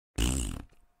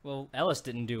Well, Ellis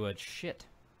didn't do a shit.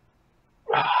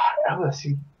 Alice,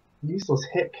 you useless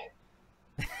hick.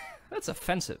 That's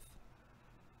offensive.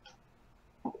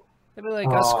 It'd be like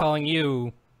us calling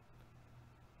you...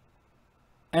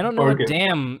 I don't know a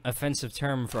damn offensive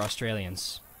term for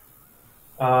Australians.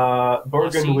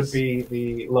 Borgin would be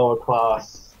the lower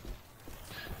class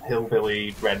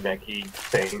hillbilly rednecky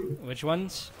thing. Which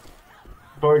ones?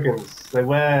 Borgans. They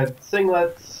wear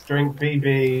singlets, drink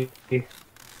BB.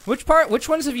 Which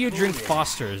ones of you drink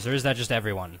Fosters, or is that just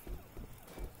everyone?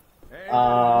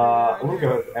 I'm gonna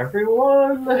go with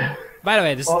everyone. By the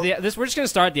way, this we're just gonna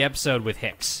start the episode with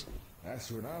Hicks.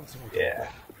 That's what I'm talking. Yeah.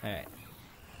 Alright.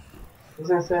 What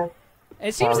was I saying?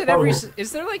 It seems that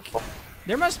is there like...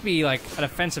 There must be like an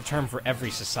offensive term for every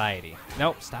society.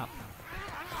 Nope, stop.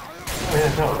 Oh,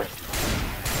 yeah, totally.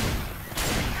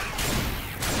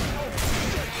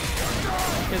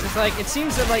 Because it's like, it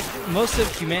seems that like most of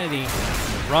humanity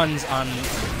runs on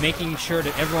making sure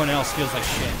that everyone else feels like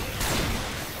shit.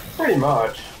 Pretty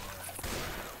much.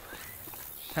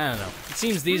 I don't know. It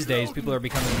seems these days people are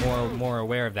becoming more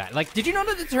aware of that. Like, did you know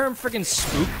that the term friggin'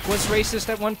 spook was racist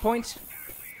at one point?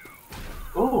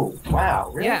 Ooh, wow,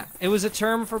 really? Yeah, it was a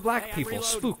term for black people,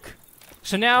 spook.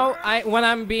 So now, when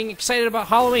I'm being excited about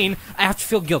Halloween, I have to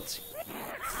feel guilty.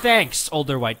 Thanks,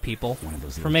 older white people,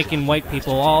 for making white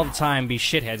people all the time be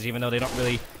shitheads, even though they don't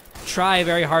really try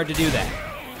very hard to do that.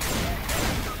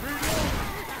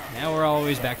 Now we're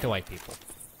always back to white people.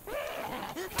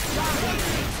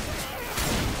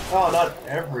 Oh, not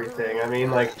everything. I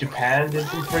mean, like, Japan did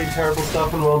some pretty terrible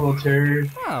stuff in World War II.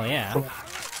 Oh, yeah.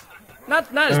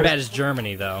 Not as bad as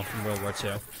Germany, though, in World War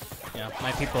II. Yeah,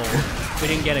 my people, we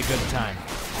didn't get a good time.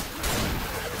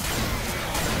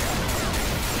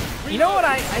 You know what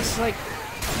it's like,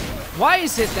 why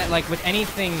is it that, like, with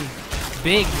anything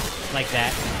big like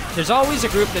that, there's always a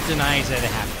group that denies that it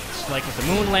happens? Like with the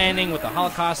moon landing, with the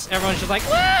Holocaust, everyone's just like,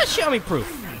 well, show me proof.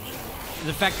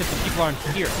 The fact that the people aren't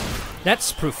here.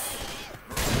 That's proof,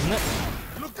 isn't it?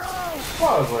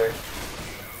 Probably.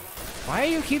 Why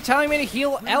do you keep telling me to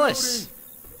heal Ellis?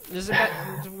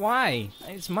 Why?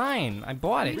 It's mine. I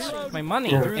bought it. It's my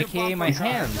money, aka my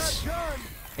hands,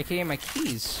 aka my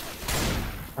keys.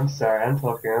 I'm sorry, I'm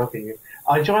talking over you.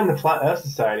 I joined the Flat Earth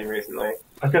Society recently.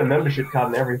 I've got a membership card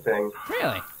and everything.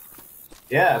 Really?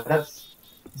 Yeah, that's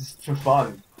just for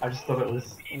fun. I just thought it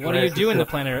was... What are you doing the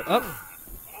planet Earth?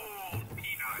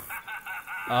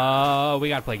 Oh, we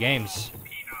gotta play games.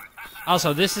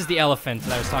 Also, this is the elephant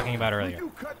that I was talking about earlier.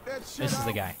 This is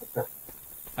the guy.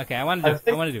 Okay, I want to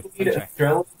do. We need an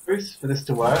adrenaline boost for this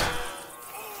to work.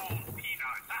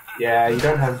 Yeah, you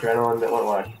don't have adrenaline, that won't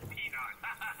work.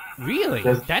 Really?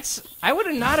 I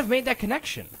would not have made that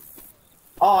connection.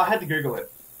 Oh, I had to Google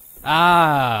it.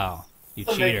 Oh, you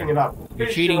I'm cheater. making it up. You're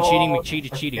cheating,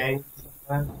 cheating.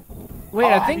 Wait, Oh,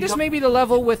 I think this may be the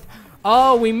level with...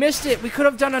 Oh, we missed it. We could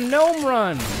have done a gnome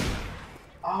run.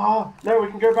 Oh, no, we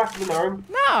can go back to the gnome.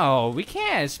 No, we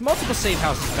can't. It's multiple save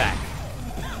houses back.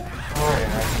 Oh,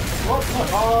 yeah. What?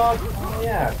 Oh,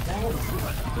 yeah.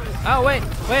 Oh, wait.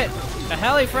 The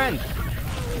heli friend.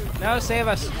 No, save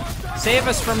us. Save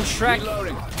us from Shrek.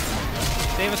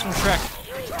 Save us from Shrek.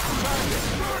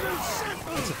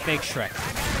 It's a fake Shrek.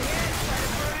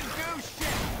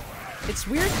 It's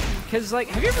weird, because, like,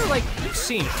 have you ever, like, you've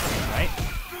seen Shrek, right?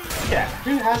 Yeah,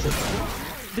 who hasn't?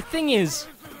 The thing is,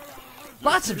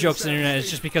 lots of jokes on the internet is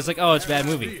just because, like, oh, it's a bad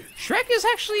movie. Shrek is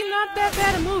actually not that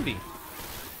bad a movie.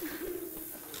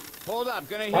 Hold up,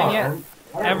 gonna hear And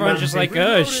yet, everyone's just like,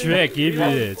 oh, Shrek,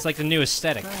 it's like the new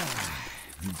aesthetic.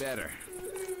 better.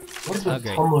 What is with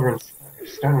Tumblr and I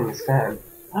just don't understand.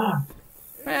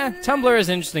 Tumblr is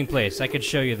an interesting place. I could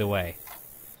show you the way.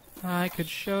 I could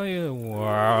show you the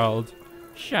world.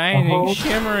 Shining,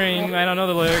 shimmering. I don't know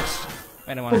the lyrics.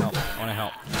 I don't want to help. I want to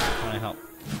help. I want to help.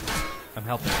 I'm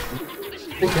helping. I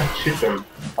think I shoot them.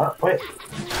 Wait.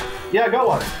 Yeah, I got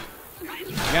one.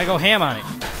 You gotta go ham on it.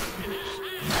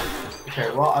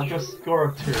 Okay, well, I've just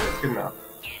scored 2. It's good enough.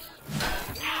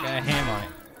 You got a ham on it.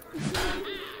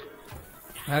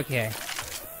 Okay.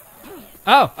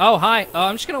 Oh, hi.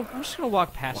 I'm just gonna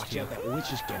walk past you. That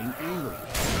witch is getting angry.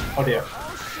 Oh dear.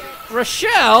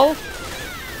 Rochelle,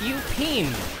 you peen.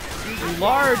 You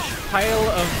large pile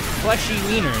of fleshy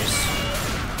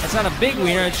wieners. It's not a big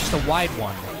wiener, it's just a wide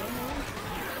one.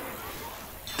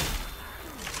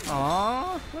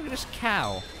 Aww, look at this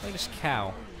cow. Look at this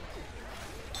cow.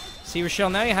 See, Rochelle,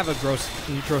 now you have a gross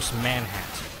man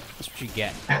hat. That's what you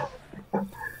get.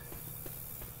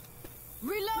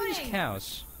 Look at these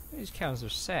cows. These cows are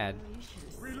sad.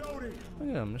 Look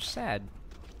at them, they're sad.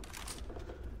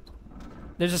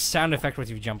 There's a sound effect when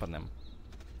you jump on them.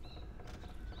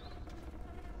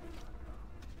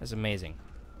 That's amazing.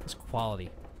 That's quality.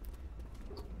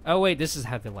 Oh wait, this is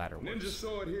how the ladder Ninja works.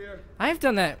 sword here. I've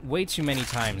done that way too many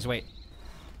times. Wait.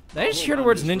 Did I just hear the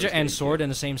words ninja and sword in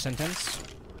the same sentence?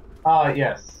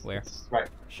 Yes. Where? Right.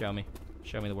 Show me.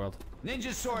 Show me the world.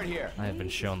 Ninja sword here. I have been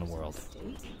shown the world.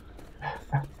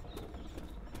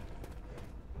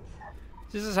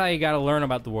 This is how you gotta learn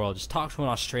about the world. Just talk to an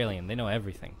Australian. They know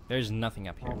everything. There's nothing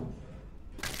up here.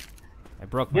 I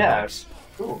broke my legs.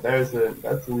 Ooh, that's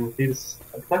an fetus.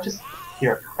 I just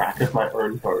hear a crack of my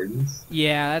own bones.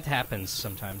 Yeah, that happens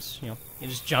sometimes. You know, you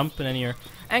just jump and then your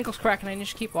ankles crack and then you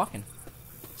just keep walking.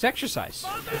 It's exercise.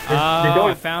 Oh,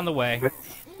 I found the way.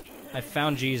 I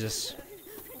found Jesus.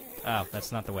 Oh,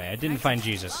 that's not the way. I didn't find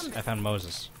Jesus. I found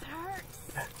Moses.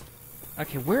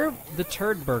 Okay, where the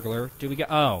turd burglar do we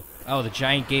go? Oh, the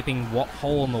giant gaping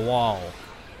hole in the wall.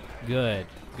 Good,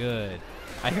 good.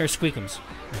 I hear squeakums.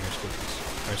 I hear squeakums.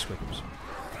 Where's squeakums?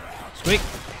 Squeak!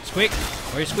 Squeak!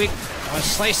 Where's Squeak? I want to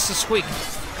slice the Squeak.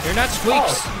 You're not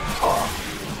Squeaks!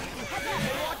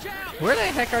 Where the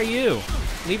heck are you?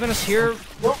 Leaving us here?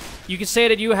 You can say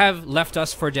that you have left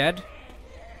us for dead?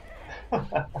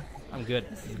 I'm good.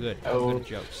 I'm good. I'm good at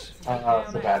jokes.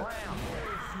 So bad.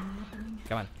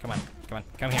 Come on, come on, come on.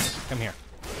 Come here. Come here.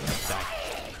 Die.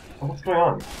 What's going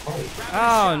on?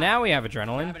 Oh, now we have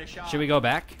adrenaline. Should we go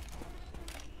back?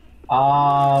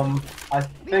 I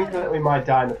think that we might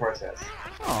die in the process.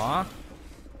 Aw.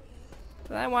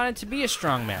 But I wanted to be a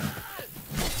strong man.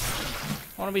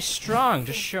 I want to be strong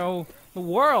to show the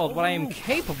world what I am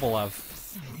capable of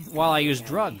while I use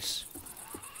drugs.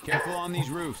 Careful on these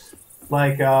roofs.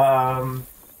 Like, Roger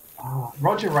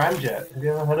Ramjet. Have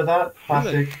you ever heard of that? Who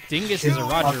the dingus is a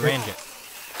Roger Ramjet?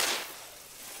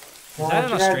 Is that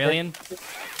an Australian?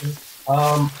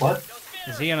 What?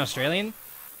 Is he an Australian?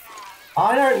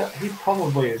 I don't know. He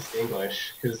probably is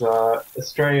English, because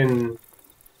Australian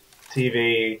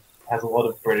TV has a lot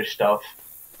of British stuff.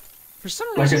 For some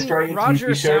Like reason, Australian Roger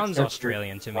TV shows sounds are-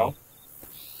 Australian to me.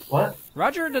 What?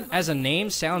 Roger, as a name,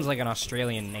 sounds like an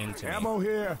Australian name to me. Ammo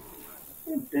here.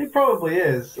 It probably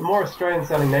is. A more Australian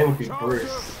sounding name would be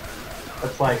Bruce.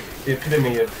 That's like the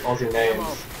epitome of Aussie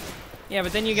names. Yeah,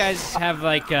 but then you guys have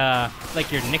like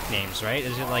your nicknames, right?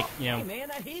 Is it like, you know?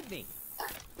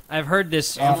 I've heard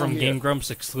this from Game Grumps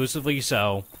exclusively,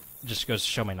 so it just goes to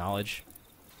show my knowledge.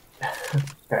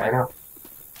 Fair enough.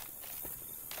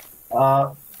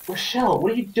 Rochelle,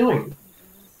 what are you doing?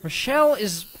 Rochelle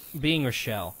is being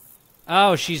Rochelle.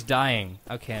 Oh, she's dying.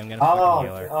 Okay, I'm gonna fucking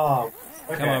heal her.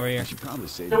 Okay. Come over here. I should probably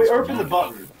say So we open the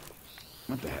button.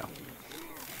 What the hell?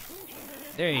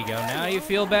 There you go. Now you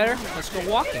feel better? Let's go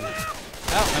walking.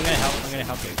 Oh, I'm gonna help. I'm gonna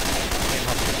help you. I'm gonna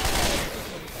help you.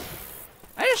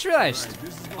 I just realized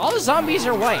all the zombies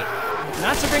are white.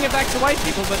 Not to bring it back to white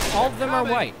people, but all of them are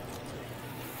white.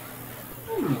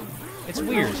 It's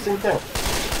weird. Interesting thing.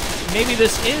 Maybe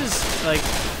this is like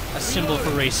a symbol for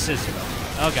racism.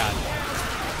 Oh god.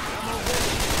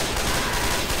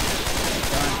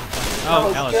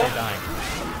 Oh, Ellis, you're dying.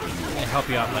 I'm gonna help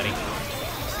you out, buddy.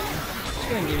 Just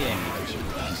gonna give you a...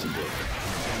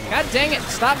 God dang it!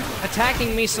 Stop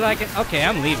attacking me so that I can... Okay,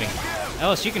 I'm leaving.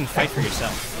 Ellis, you can fight for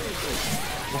yourself.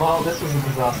 Well, this was a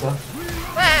disaster.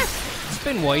 Ah, it's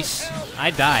been worse.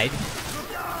 I died.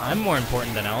 I'm more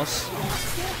important than Ellis.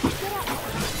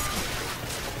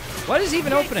 What is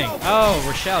even opening? Oh,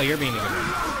 Rochelle, you're being a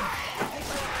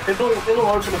good one. It'll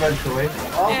open eventually.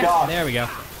 Oh Yeah, god. there we go.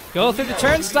 Go through the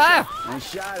turnstile! Nice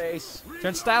shot, Ace.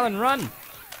 Turnstile and run!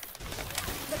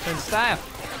 Turnstile.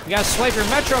 You gotta swipe your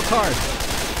Metro card!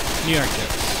 New York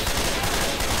jokes.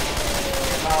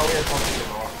 Oh, we have something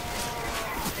more.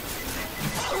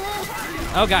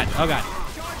 Oh god, oh god.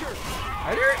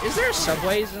 Is there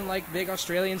subways in like big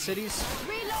Australian cities?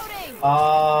 We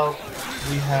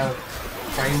have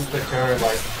trains that go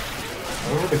like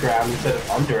over the ground instead of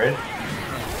under it.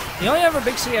 The only other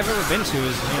big city I've ever been to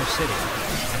is New York City.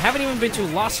 I haven't even been to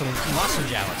Los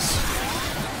Angeles.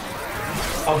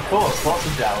 Of course, Los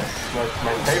Angeles,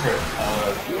 my favorite.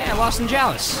 Yeah, Los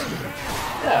Angeles.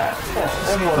 Yeah,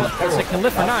 everyone. It's like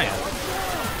California.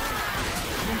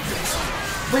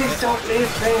 Please don't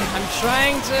leave me. I'm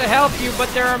trying to help you,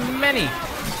 but there are many.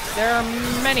 There are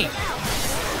many.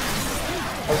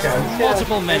 Okay, I'm just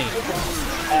Multiple gonna- many.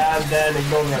 And then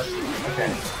ignore the rest.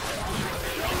 Okay.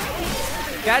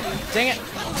 God dang it.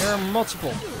 There are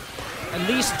multiple. At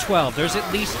least 12. There's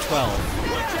at least 12.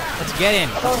 Let's get in.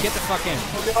 Let's get the fuck in.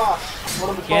 Oh gosh, one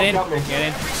of the 12 Get in. got me. Get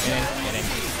in. Get in. Get in.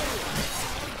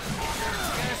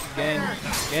 Get in.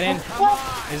 Get in.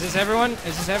 Is this everyone?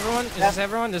 Is this everyone? Is this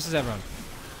everyone? This is everyone.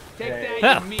 Take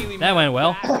Huh, that went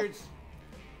well.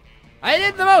 I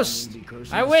did the most.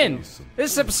 I win.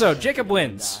 This episode, Jacob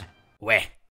wins. Weh.